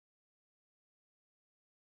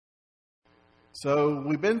So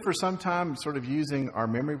we've been for some time sort of using our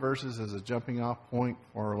memory verses as a jumping off point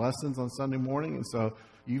for our lessons on Sunday morning. And so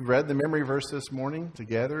you've read the memory verse this morning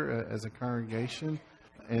together as a congregation.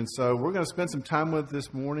 And so we're going to spend some time with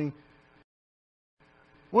this morning.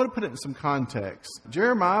 I want to put it in some context.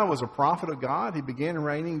 Jeremiah was a prophet of God. He began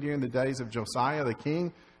reigning during the days of Josiah the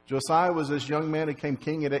king. Josiah was this young man who became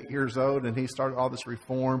king at 8 years old, and he started all this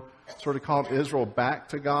reform, sort of called Israel back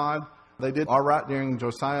to God. They did all right during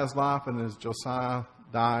Josiah's life, and as Josiah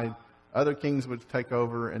died, other kings would take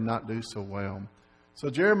over and not do so well.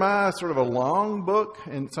 So Jeremiah is sort of a long book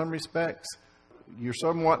in some respects. You're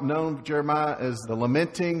somewhat known, Jeremiah, as the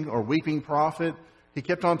lamenting or weeping prophet. He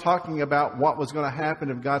kept on talking about what was going to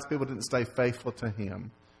happen if God's people didn't stay faithful to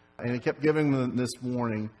him. And he kept giving them this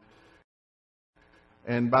warning.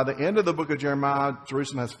 And by the end of the book of Jeremiah,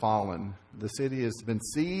 Jerusalem has fallen. The city has been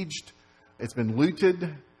sieged. It's been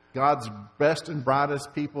looted. God's best and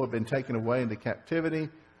brightest people have been taken away into captivity.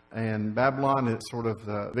 And Babylon is sort of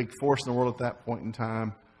the big force in the world at that point in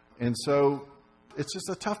time. And so it's just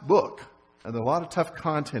a tough book. And there's a lot of tough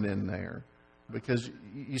content in there. Because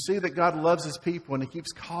you see that God loves his people and he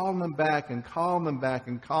keeps calling them back and calling them back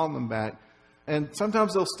and calling them back. And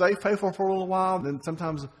sometimes they'll stay faithful for a little while. Then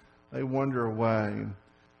sometimes they wander away.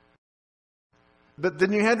 But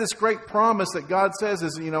then you had this great promise that God says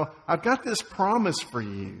is, I've got this promise for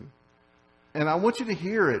you. And I want you to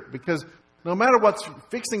hear it, because no matter what's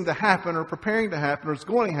fixing to happen or preparing to happen or is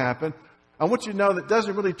going to happen, I want you to know that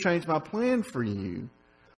doesn't really change my plan for you.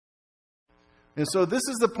 And so this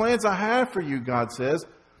is the plans I have for you, God says.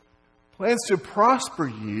 Plans to prosper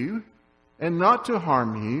you and not to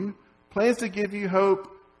harm you. Plans to give you hope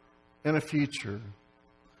and a future.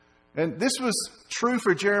 And this was true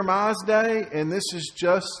for Jeremiah's day, and this is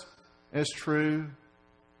just as true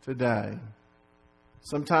today.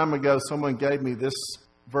 Some time ago, someone gave me this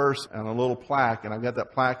verse and a little plaque, and I've got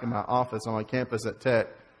that plaque in my office on my campus at Tech.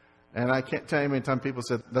 And I can't tell you how many times people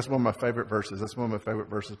said, that's one of my favorite verses. That's one of my favorite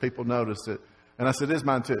verses. People noticed it. And I said, it is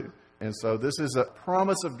mine too. And so this is a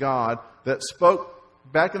promise of God that spoke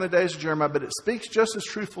back in the days of Jeremiah, but it speaks just as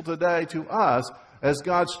truthful today to us as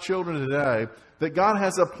God's children today, that God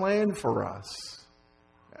has a plan for us.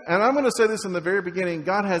 And I'm going to say this in the very beginning,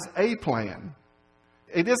 God has a plan.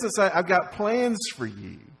 It doesn't say, I've got plans for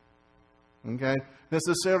you. Okay?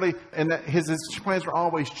 Necessarily, and that his plans are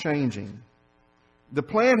always changing. The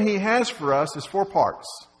plan he has for us is 4 parts.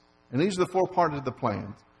 And these are the 4 parts of the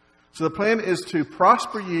plan. So the plan is to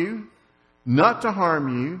prosper you, not to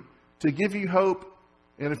harm you, to give you hope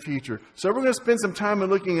and a future. So we're going to spend some time in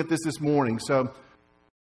looking at this morning. So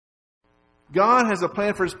God has a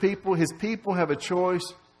plan for his people. His people have a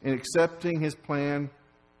choice in accepting his plan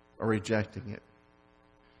or rejecting it.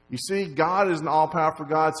 You see, God is an all-powerful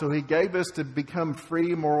God, so he gave us to become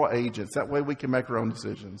free moral agents. That way we can make our own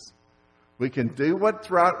decisions. We can do what's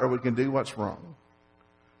right or we can do what's wrong.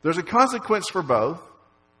 There's a consequence for both,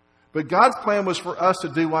 but God's plan was for us to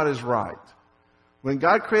do what is right. When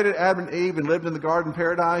God created Adam and Eve and lived in the garden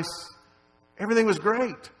paradise, everything was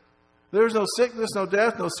great. There was no sickness, no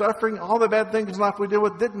death, no suffering. All the bad things in life we deal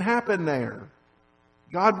with didn't happen there.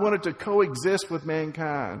 God wanted to coexist with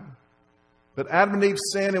mankind. But Adam and Eve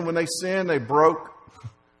sinned, and when they sinned, they broke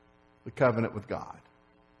the covenant with God.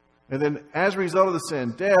 And then as a result of the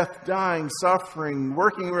sin, death, dying, suffering,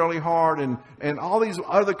 working really hard, and all these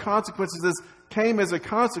other consequences came as a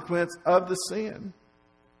consequence of the sin.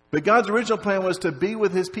 But God's original plan was to be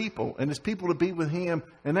with his people, and his people to be with him,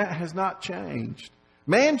 and that has not changed.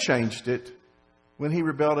 Man changed it when he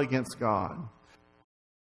rebelled against God.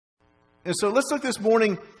 And so let's look this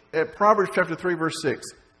morning at Proverbs chapter 3, verse 6.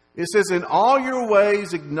 It says, in all your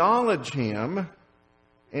ways acknowledge him,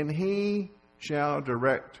 and he shall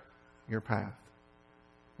direct your path.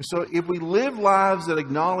 And so if we live lives that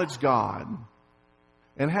acknowledge God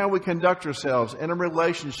and how we conduct ourselves in our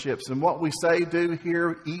relationships and what we say, do,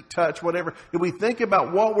 hear, eat, touch, whatever, if we think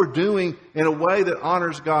about what we're doing in a way that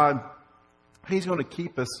honors God, he's going to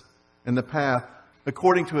keep us in the path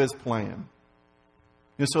according to his plan.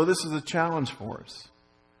 And so this is a challenge for us.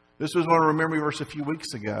 This was one of our memory verse a few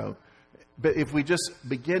weeks ago. But if we just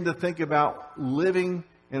begin to think about living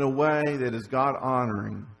in a way that is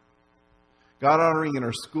God-honoring. God-honoring in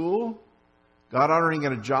our school. God-honoring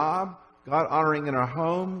in a job. God-honoring in our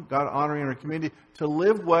home. God-honoring in our community. To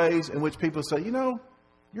live ways in which people say,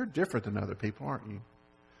 you're different than other people, aren't you?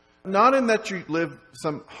 Not in that you live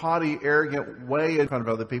some haughty, arrogant way in front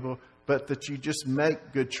of other people, but that you just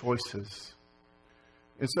make good choices.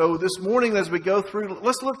 And so this morning as we go through,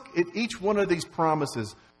 let's look at each one of these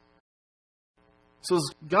promises. So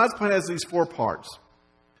God's plan has these 4 parts.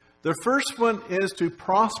 The first one is to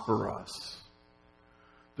prosper us.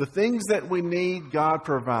 The things that we need, God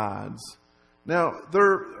provides. Now,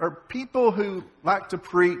 there are people who like to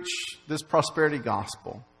preach this prosperity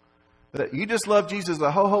gospel. That you just love Jesus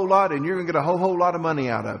a whole lot and you're going to get a whole lot of money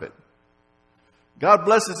out of it. God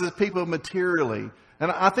blesses His people materially.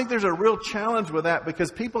 And I think there's a real challenge with that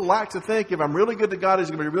because people like to think if I'm really good to God, He's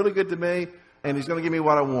going to be really good to me and He's going to give me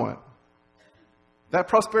what I want. That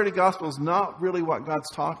prosperity gospel is not really what God's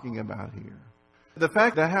talking about here. The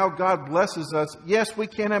fact that how God blesses us, yes, we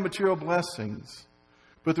can have material blessings.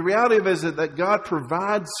 But the reality of it is that God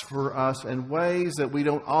provides for us in ways that we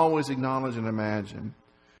don't always acknowledge and imagine.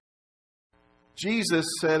 Jesus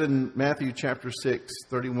said in Matthew chapter 6,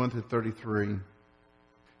 31 to 33,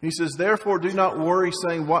 He says, "Therefore do not worry,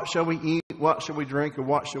 saying, what shall we eat, what shall we drink, or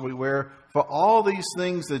what shall we wear? For all these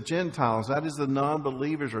things the Gentiles, that is the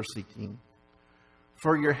non-believers, are seeking.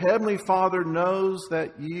 For your heavenly Father knows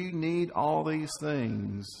that you need all these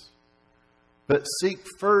things. But seek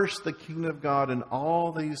first the kingdom of God, and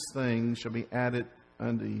all these things shall be added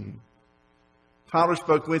unto you." Tyler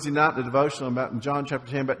spoke Wednesday night in the devotional about in John chapter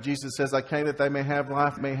 10 about Jesus says, "I came that they may have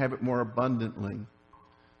life, may have it more abundantly."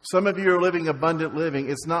 Some of you are living abundant living.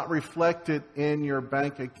 It's not reflected in your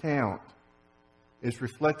bank account. It's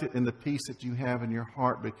reflected in the peace that you have in your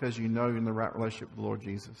heart because you know you're in the right relationship with the Lord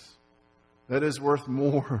Jesus. That is worth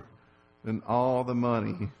more than all the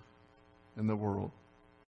money in the world.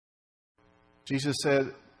 Jesus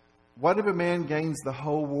said, "What if a man gains the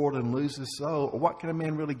whole world and loses his soul? Or what can a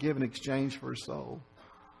man really give in exchange for his soul?"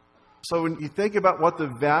 So when you think about what the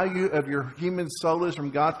value of your human soul is from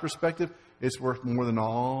God's perspective, it's worth more than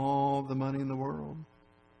all the money in the world.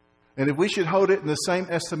 And if we should hold it in the same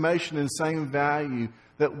estimation and same value,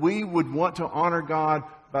 that we would want to honor God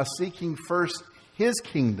by seeking first His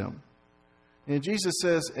kingdom. And Jesus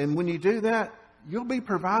says, and when you do that, you'll be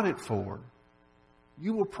provided for.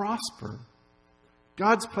 You will prosper.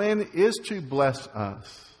 God's plan is to bless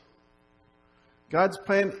us. God's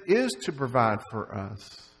plan is to provide for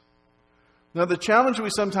us. Now, the challenge we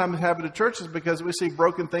sometimes have in the church is because we see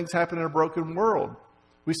broken things happen in a broken world.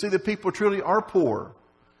 We see that people truly are poor.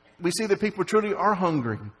 We see that people truly are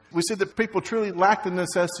hungry. We see that people truly lack the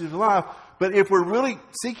necessities of life. But if we're really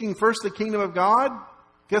seeking first the kingdom of God,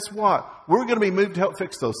 guess what? We're going to be moved to help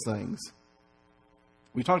fix those things.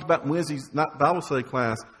 We talked about in Wednesday's Bible study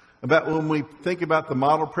class about when we think about the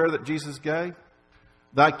model prayer that Jesus gave.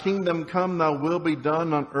 Thy kingdom come, thy will be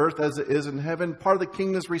done on earth as it is in heaven. Part of the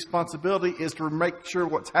kingdom's responsibility is to make sure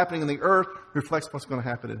what's happening in the earth reflects what's going to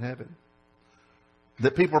happen in heaven.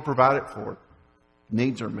 That people are provided for.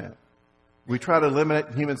 Needs are met. We try to eliminate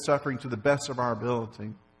human suffering to the best of our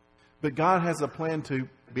ability. But God has a plan to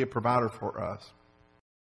be a provider for us.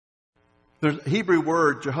 There's a Hebrew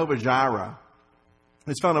word, Jehovah Jireh.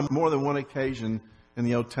 It's found on more than one occasion in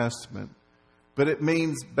the Old Testament. But it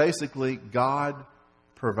means basically God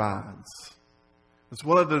provides. It's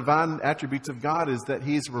one of the divine attributes of God is that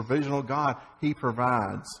He's a provisional God. He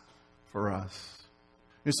provides for us.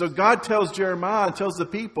 And so God tells Jeremiah and tells the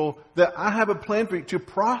people that I have a plan for you to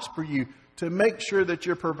prosper you, to make sure that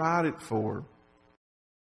you're provided for.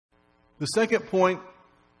 The second point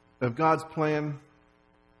of God's plan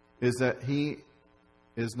is that He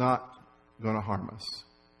is not going to harm us.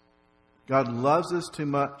 God loves us too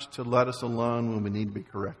much to let us alone when we need to be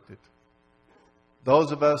corrected.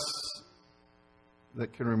 Those of us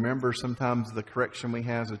that can remember sometimes the correction we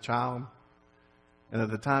had as a child, and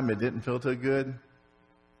at the time it didn't feel too good,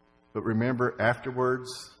 but remember afterwards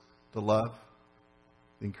the love,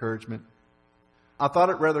 the encouragement. I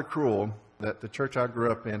thought it rather cruel that the church I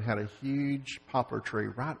grew up in had a huge poplar tree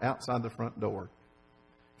right outside the front door.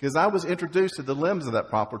 Because I was introduced to the limbs of that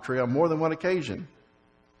poplar tree on more than one occasion.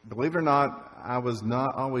 Believe it or not, I was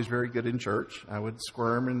not always very good in church. I would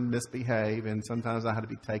squirm and misbehave, and sometimes I had to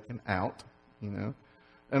be taken out, And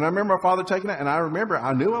I remember my father taking it, and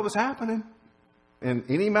I knew what was happening. And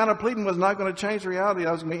any amount of pleading was not going to change the reality.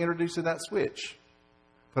 I was going to be introduced to that switch.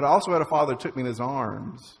 But I also had a father who took me in his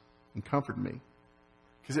arms and comforted me.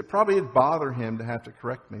 Because it probably did bother him to have to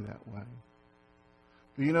correct me that way.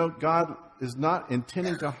 But God is not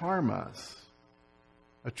intending to harm us.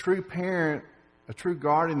 A true parent, a true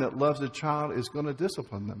guardian that loves a child is going to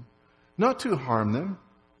discipline them. Not to harm them.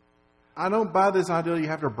 I don't buy this idea you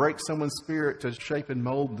have to break someone's spirit to shape and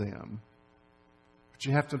mold them. But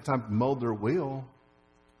you have to sometimes mold their will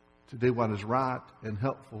to do what is right and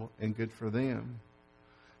helpful and good for them.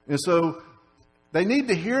 And so they need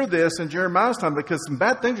to hear this in Jeremiah's time because some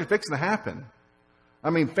bad things are fixing to happen. I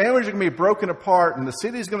mean, families are going to be broken apart and the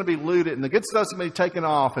city is going to be looted and the good stuff's going to be taken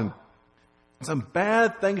off and some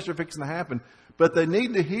bad things are fixing to happen. But they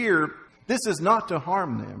need to hear this is not to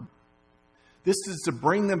harm them. This is to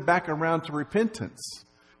bring them back around to repentance.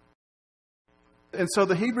 And so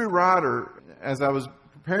the Hebrew writer, as I was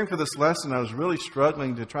preparing for this lesson, I was really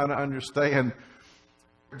struggling to try to understand,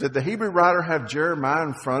 did the Hebrew writer have Jeremiah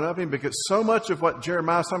in front of him? Because so much of what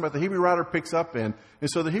Jeremiah is talking about, the Hebrew writer picks up in. And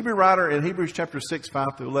so the Hebrew writer in Hebrews chapter 6,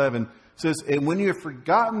 5 through 11 says, "And when you have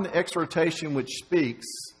forgotten the exhortation which speaks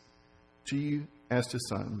to you as to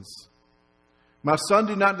sons, my son,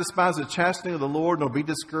 do not despise the chastening of the Lord, nor be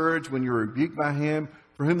discouraged when you are rebuked by him.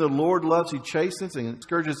 For whom the Lord loves, he chastens and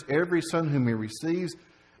scourges every son whom he receives.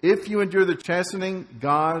 If you endure the chastening,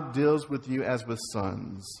 God deals with you as with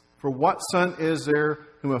sons. For what son is there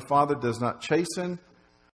whom a father does not chasten?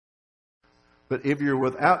 But if you're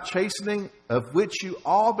without chastening, of which you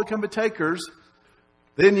all become partakers,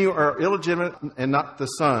 then you are illegitimate and not the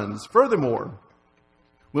sons. Furthermore,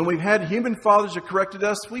 when we've had human fathers who corrected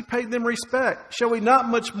us, we paid them respect. Shall we not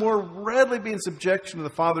much more readily be in subjection to the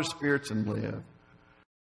Father's spirits and live?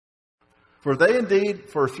 For they indeed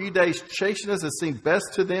for a few days chasten us as seemed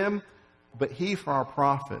best to them, but he for our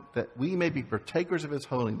profit, that we may be partakers of his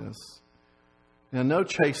holiness. Now no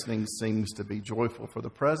chastening seems to be joyful for the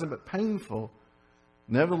present, but painful.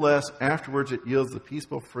 Nevertheless, afterwards it yields the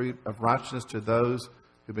peaceful fruit of righteousness to those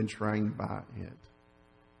who've been trained by it."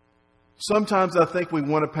 Sometimes I think we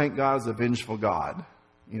want to paint God as a vengeful God,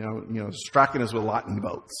 striking us with lightning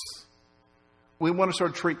bolts. We want to sort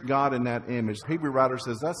of treat God in that image. The Hebrew writer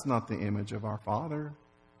says that's not the image of our Father.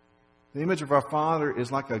 The image of our Father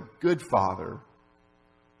is like a good father,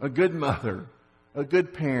 a good mother, a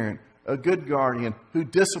good parent, a good guardian who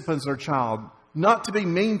disciplines their child, not to be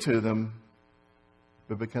mean to them,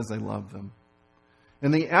 but because they love them.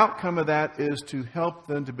 And the outcome of that is to help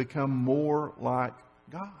them to become more like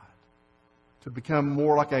God, to become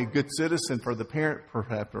more like a good citizen for the parent,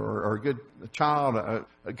 perhaps, or a good child,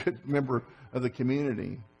 a good member of the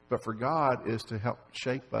community. But for God is to help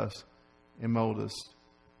shape us and mold us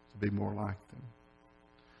to be more like them.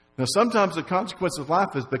 Now, sometimes the consequence of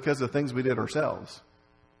life is because of things we did ourselves,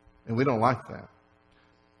 and we don't like that.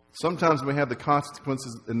 Sometimes we have the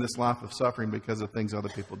consequences in this life of suffering because of things other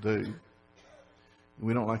people do, and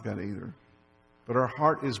we don't like that either. But our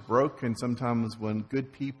heart is broken sometimes when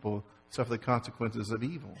good people suffer the consequences of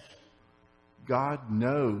evil. God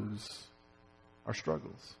knows our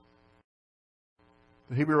struggles.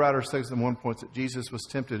 The Hebrew writer says in one point that Jesus was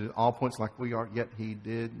tempted at all points like we are, yet he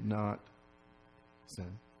did not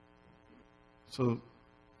sin. So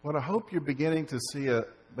what I hope you're beginning to see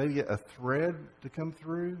maybe a thread to come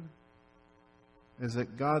through is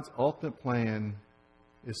that God's ultimate plan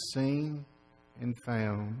is seen and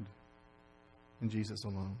found in Jesus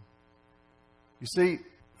alone. You see,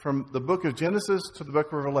 from the book of Genesis to the book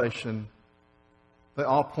of Revelation, they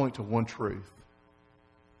all point to one truth,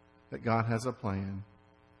 that God has a plan,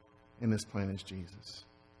 and this plan is Jesus.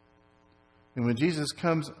 And when Jesus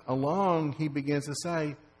comes along, he begins to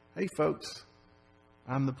say, "Hey folks,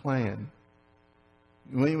 I'm the plan."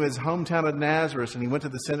 When he was hometown of Nazareth and he went to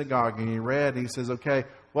the synagogue and he read, and he says, "Okay,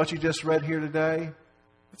 what you just read here today,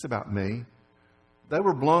 it's about me." They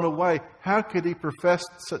were blown away. How could he profess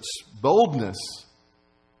such boldness?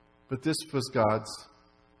 But this was God's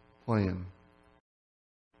plan.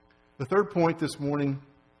 The third point this morning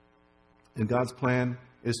in God's plan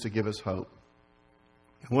is to give us hope.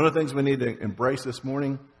 And one of the things we need to embrace this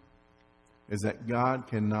morning is that God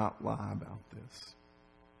cannot lie about this.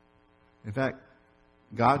 In fact,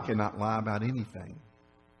 God cannot lie about anything.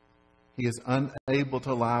 He is unable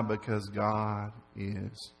to lie because God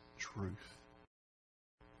is truth.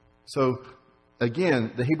 So,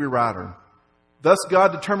 again, the Hebrew writer, thus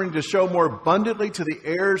God determined to show more abundantly to the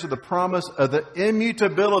heirs of the promise of the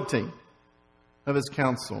immutability of his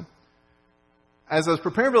counsel. As I was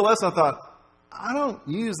preparing for the lesson, I thought, I don't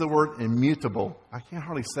use the word immutable. I can't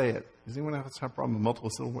hardly say it. Does anyone have a problem with multiple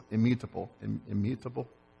syllables? Immutable. Immutable.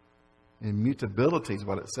 Immutability is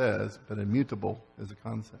what it says, but immutable is a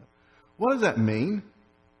concept. What does that mean?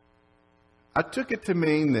 I took it to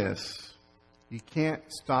mean this. You can't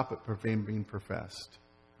stop it from being professed.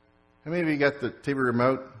 How many of you got the TV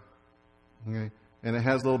remote? Okay. And it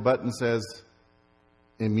has a little button that says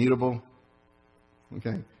immutable.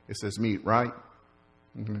 Okay. It says mute, right?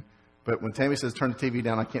 Okay. But when Tammy says turn the TV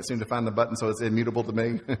down, I can't seem to find the button, so it's immutable to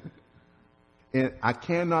me. And I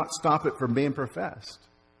cannot stop it from being professed.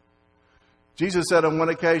 Jesus said on one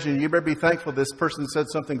occasion, "You better be thankful this person said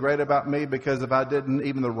something great about me, because if I didn't,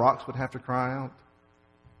 even the rocks would have to cry out."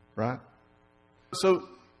 Right? So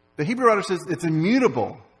the Hebrew writer says it's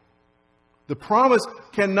immutable. The promise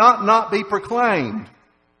cannot not be proclaimed.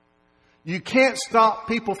 You can't stop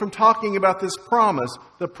people from talking about this promise.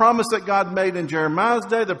 The promise that God made in Jeremiah's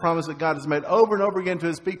day, the promise that God has made over and over again to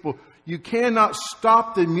His people. You cannot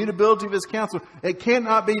stop the immutability of His counsel. It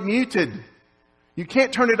cannot be muted. You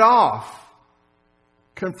can't turn it off.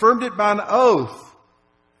 Confirmed it by an oath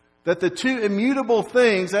that the two immutable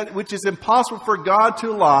things, that which is impossible for God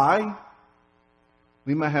to lie,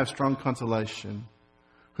 we may have strong consolation.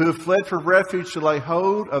 Who have fled for refuge to lay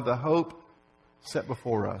hold of the hope set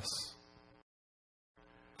before us.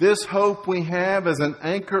 This hope we have as an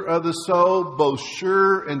anchor of the soul, both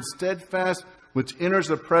sure and steadfast, which enters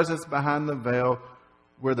the presence behind the veil,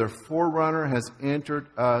 where the forerunner has entered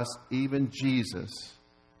us, even Jesus,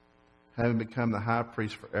 having become the high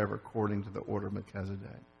priest forever, according to the order of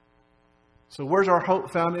Melchizedek. So where's our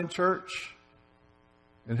hope found in, church?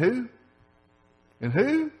 In who? In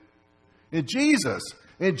who? In Jesus.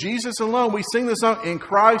 In Jesus alone. We sing the song, in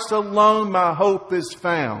Christ alone my hope is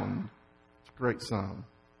found. It's a great song.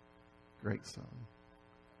 Great song.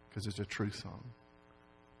 Because it's a true song.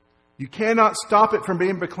 You cannot stop it from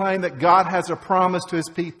being proclaimed that God has a promise to His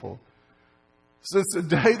people. Since the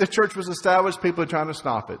day the church was established, people are trying to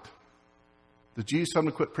stop it. The Jews told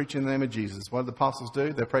them to quit preaching in the name of Jesus. What did the apostles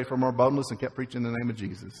do? They prayed for more boldness and kept preaching in the name of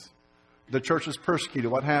Jesus. The church was persecuted.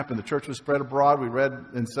 What happened? The church was spread abroad. We read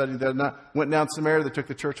and studied that. Went down to Samaria. They took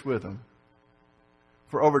the church with them.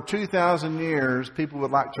 For over 2,000 years, people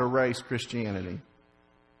would like to erase Christianity.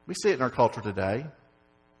 We see it in our culture today.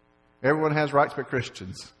 Everyone has rights but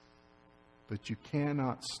Christians. But you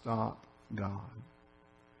cannot stop God.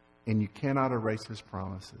 And you cannot erase His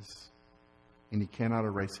promises. And you cannot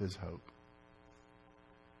erase His hope.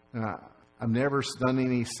 Now, I've never done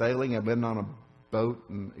any sailing. I've been on a boat,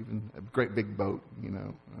 and even a great big boat,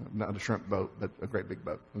 not a shrimp boat, but a great big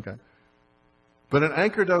boat, okay? But an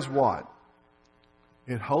anchor does what?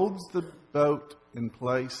 It holds the boat in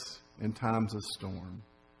place in times of storm.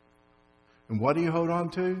 And what do you hold on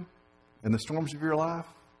to in the storms of your life?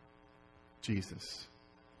 Jesus.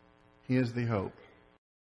 He is the hope.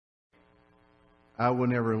 I will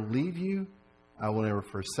never leave you. I will never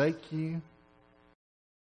forsake you.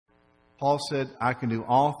 Paul said, I can do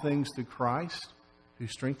all things through Christ who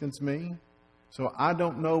strengthens me. So I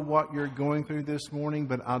don't know what you're going through this morning,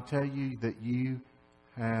 but I'll tell you that you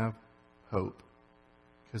have hope.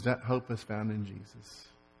 Because that hope is found in Jesus.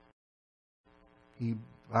 He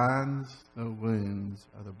binds the wounds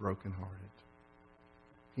of the brokenhearted.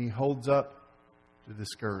 He holds up the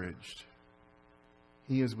discouraged.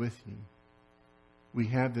 He is with you. We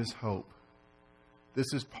have this hope.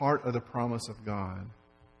 This is part of the promise of God.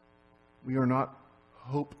 We are not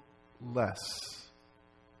hopeless.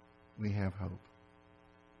 We have hope.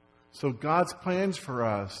 So God's plans for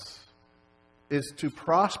us is to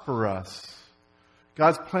prosper us.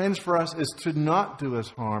 God's plans for us is to not do us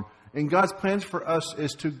harm. And God's plans for us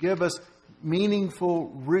is to give us meaningful,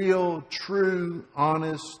 real, true,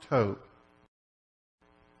 honest hope.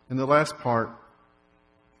 And the last part,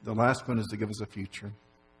 the last one is to give us a future.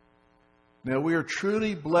 Now, we are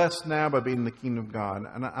truly blessed now by being in the kingdom of God.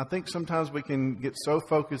 And I think sometimes we can get so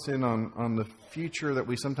focused in on the future that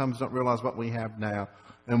we sometimes don't realize what we have now.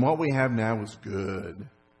 And what we have now is good.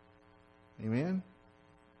 Amen?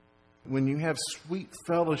 When you have sweet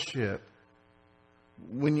fellowship,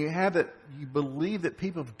 when you have that, you believe that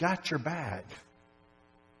people have got your back.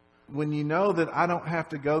 When you know that I don't have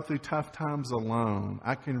to go through tough times alone,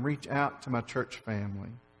 I can reach out to my church family.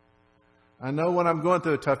 I know when I'm going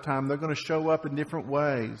through a tough time, they're going to show up in different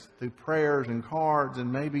ways, through prayers and cards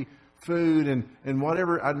and maybe food and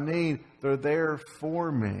whatever I need. They're there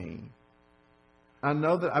for me. I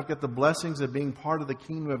know that I've got the blessings of being part of the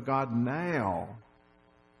kingdom of God now.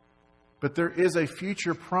 But there is a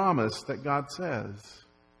future promise that God says.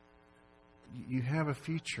 You have a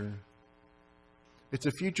future. It's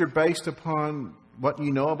a future based upon what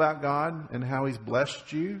you know about God and how He's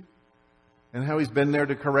blessed you and how He's been there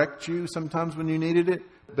to correct you sometimes when you needed it,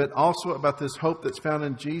 but also about this hope that's found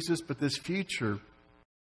in Jesus, but this future.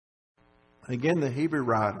 Again, the Hebrew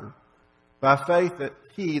writer, by faith that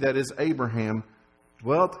he, that is Abraham,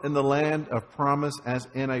 dwelt in the land of promise as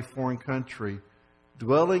in a foreign country,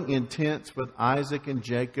 dwelling in tents with Isaac and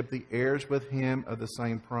Jacob, the heirs with him of the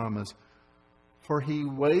same promise. For he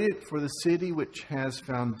waited for the city which has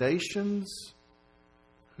foundations,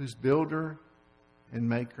 whose builder and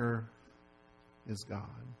maker is God.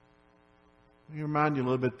 Let me remind you a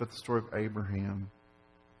little bit about the story of Abraham.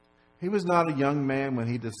 He was not a young man when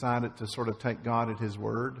he decided to sort of take God at His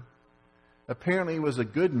word. Apparently he was a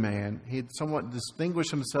good man. He had somewhat distinguished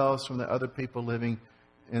himself from the other people living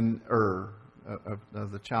in Ur,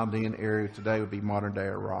 of the Chaldean area today would be modern day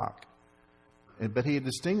Iraq. but he had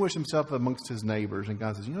distinguished himself amongst his neighbors. And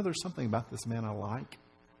God says, you know, there's something about this man I like.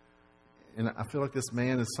 And I feel like this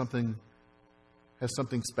man has something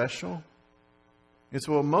special. And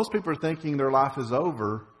so while most people are thinking their life is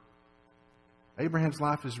over, Abraham's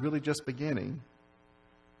life is really just beginning.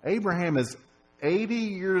 Abraham is 80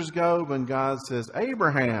 years ago when God says,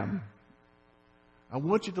 Abraham, I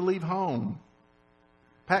want you to leave home.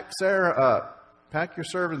 Pack Sarah up. Pack your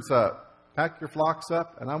servants up. Pack your flocks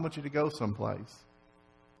up, and I want you to go someplace.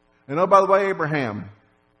 And oh, by the way, Abraham,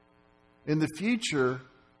 in the future,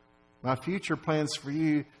 my future plans for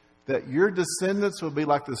you, that your descendants will be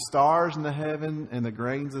like the stars in the heaven and the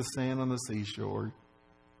grains of sand on the seashore.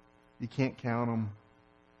 You can't count them.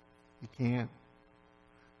 You can't.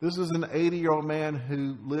 This is an 80-year-old man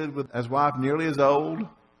who lived with his wife nearly as old,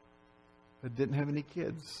 but didn't have any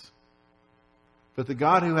kids. But the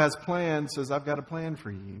God who has plans says, I've got a plan for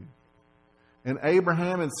you. And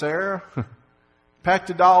Abraham and Sarah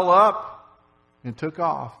packed it all up and took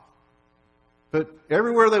off. But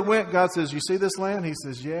everywhere they went, God says, you see this land? He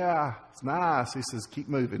says, yeah, it's nice. He says, keep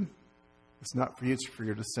moving. It's not for you, it's for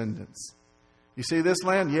your descendants. You see this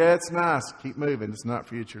land? Yeah, it's nice. Keep moving. It's not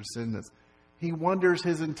for you, it's your descendants. He wonders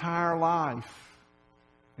his entire life.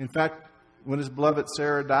 In fact, when his beloved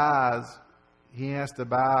Sarah dies, he has to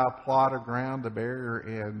buy a plot of ground to bury her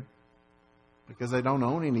in because they don't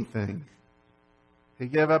own anything. He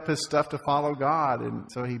gave up his stuff to follow God, and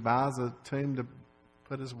so he buys a tomb to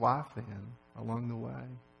put his wife in along the way.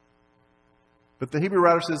 But the Hebrew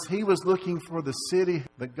writer says he was looking for the city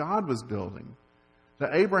that God was building.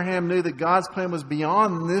 That Abraham knew that God's plan was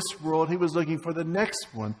beyond this world. He was looking for the next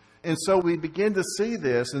one. And so we begin to see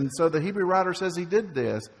this. And so the Hebrew writer says he did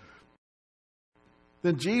this.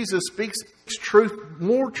 Then Jesus speaks truth,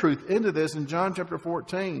 more truth into this in John chapter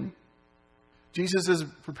 14. Jesus is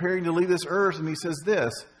preparing to leave this earth, and he says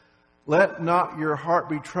this, let not your heart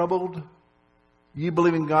be troubled. You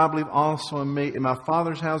believe in God, believe also in me. In my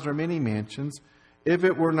Father's house are many mansions. If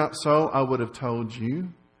it were not so, I would have told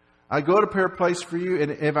you. I go to prepare a place for you,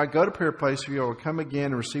 and if I go to prepare a place for you, I will come again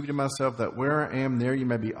and receive you to myself, that where I am, there you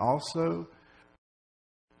may be also.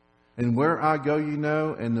 And where I go, you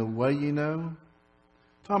know, and the way you know.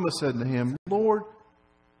 Thomas said to him, Lord,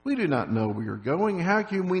 we do not know where you're going. How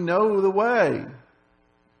can we know the way?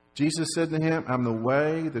 Jesus said to him, I'm the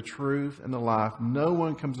way, the truth, and the life. No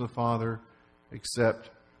one comes to the Father except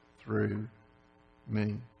through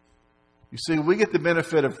me. You see, we get the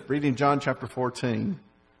benefit of reading John chapter 14.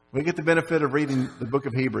 We get the benefit of reading the book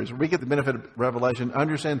of Hebrews. We get the benefit of Revelation.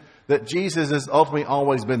 Understand that Jesus has ultimately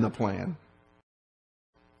always been the plan.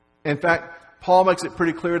 In fact, Paul makes it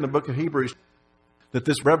pretty clear in the book of Hebrews that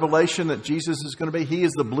this revelation that Jesus is going to be, he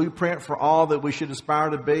is the blueprint for all that we should aspire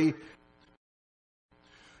to be.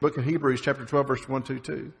 Book of Hebrews chapter 12, verse 1 to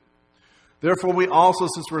 2. Therefore we also,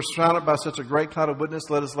 since we're surrounded by such a great cloud of witness,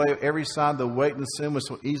 let us lay every side the weight and the sin which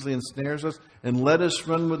so easily ensnares us, and let us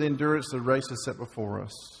run with endurance the race that's set before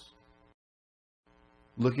us.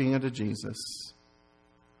 Looking unto Jesus,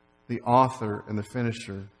 the author and the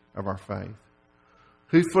finisher of our faith,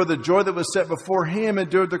 who for the joy that was set before him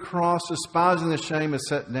endured the cross, despising the shame, is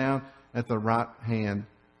set down at the right hand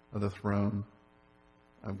of the throne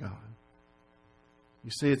of God.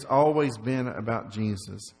 You see, it's always been about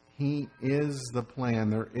Jesus. He is the plan.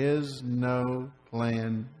 There is no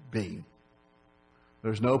plan B.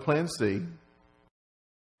 There's no plan C.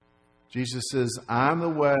 Jesus says, I'm the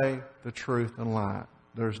way, the truth, and light.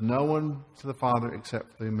 There's no one to the Father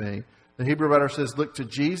except through me. The Hebrew writer says, look to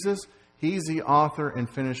Jesus. He's the author and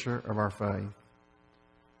finisher of our faith.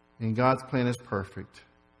 And God's plan is perfect.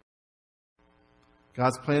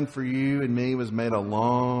 God's plan for you and me was made a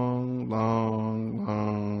long, long,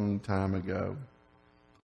 long time ago.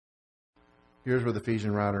 Here's what the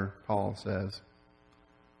Ephesian writer Paul says.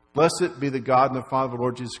 Blessed be the God and the Father of the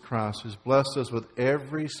Lord Jesus Christ, who's blessed us with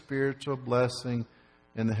every spiritual blessing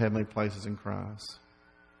in the heavenly places in Christ.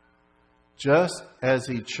 Just as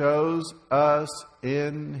he chose us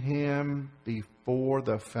in him before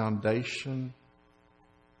the foundation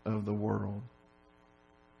of the world.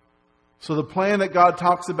 So the plan that God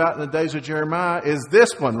talks about in the days of Jeremiah is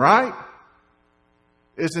this one, right?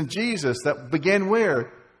 It's in Jesus that began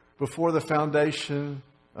where? Before the foundation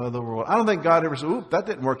of the world. I don't think God ever said, oop, that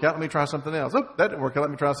didn't work out, let me try something else. Oop, that didn't work out,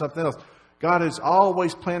 let me try something else. God has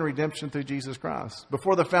always planned redemption through Jesus Christ.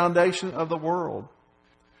 Before the foundation of the world.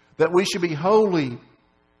 That we should be holy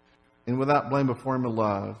and without blame before him in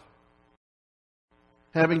love.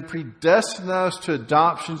 Having predestined us to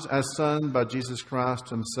adoptions as sons by Jesus Christ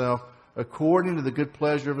himself, according to the good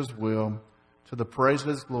pleasure of his will, to the praise of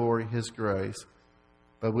his glory, his grace,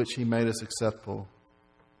 by which he made us acceptable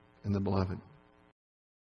in the beloved.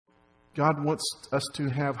 God wants us to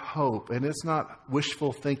have hope, and it's not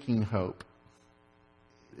wishful thinking hope.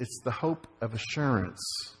 It's the hope of assurance.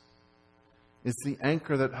 It's the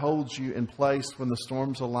anchor that holds you in place when the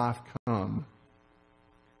storms of life come,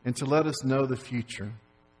 and to let us know the future.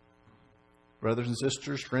 Brothers and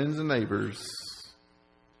sisters, friends and neighbors,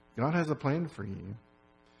 God has a plan for you.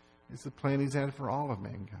 It's the plan He's had for all of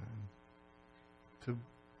mankind. To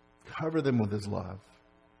cover them with His love,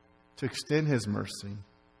 to extend His mercy,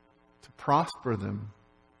 to prosper them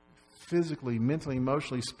physically, mentally,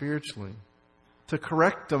 emotionally, spiritually, to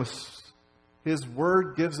correct us. His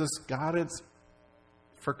Word gives us guidance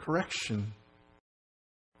for correction.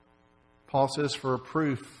 Paul says, for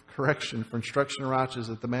reproof, correction, for instruction in righteousness,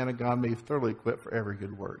 that the man of God may be thoroughly equipped for every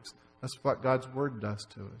good works. That's what God's Word does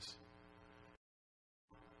to us.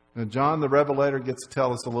 Now, John the Revelator gets to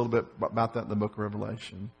tell us a little bit about that in the book of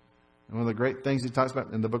Revelation. And one of the great things he talks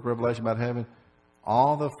about in the book of Revelation about heaven,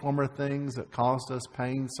 all the former things that caused us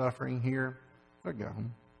pain, suffering here, they're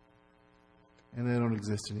gone. And they don't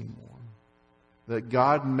exist anymore. That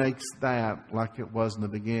God makes that like it was in the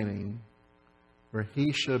beginning, where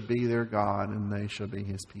He shall be their God and they shall be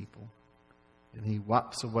His people. And He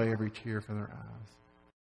wipes away every tear from their eyes.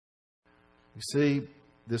 You see,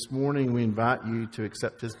 this morning we invite you to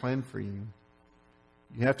accept His plan for you.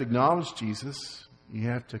 You have to acknowledge Jesus. You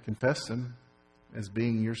have to confess Him as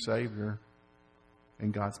being your Savior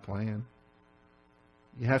and God's plan.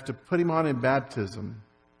 You have to put Him on in baptism,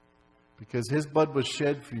 because His blood was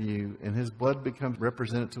shed for you, and His blood becomes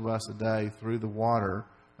represented to us today through the water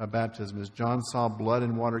of baptism. As John saw blood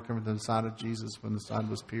and water coming from the side of Jesus when the side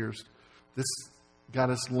was pierced, this got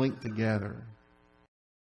us linked together.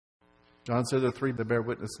 John said there are three that bear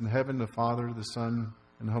witness in heaven: the Father, the Son,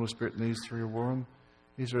 and the Holy Spirit. And these three are one.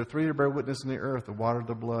 These are the three that bear witness in the earth: the water,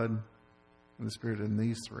 the blood, and the Spirit. And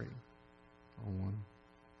these three are one.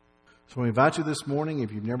 So we invite you this morning,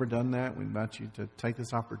 if you've never done that, we invite you to take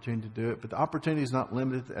this opportunity to do it. But the opportunity is not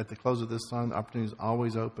limited at the close of this song. The opportunity is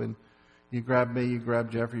always open. You grab me, you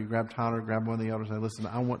grab Jeffrey, you grab Tyler, grab one of the elders and say, listen,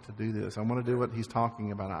 I want to do this. I want to do what he's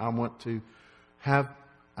talking about. I want to have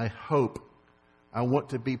a hope. I want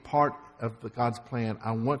to be part of God's plan.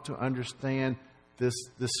 I want to understand this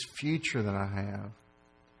future that I have.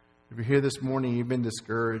 If you're here this morning, you've been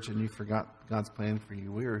discouraged and you forgot God's plan for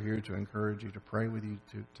you, we are here to encourage you, to pray with you,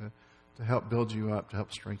 to help build you up, to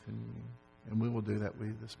help strengthen you. And we will do that with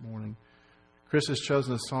you this morning. Chris has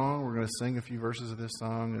chosen a song. We're going to sing a few verses of this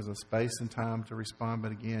song. There's a space and time to respond,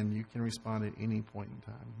 but again, you can respond at any point in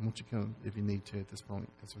time. Won't you come if you need to at this point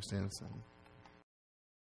as we stand and sing?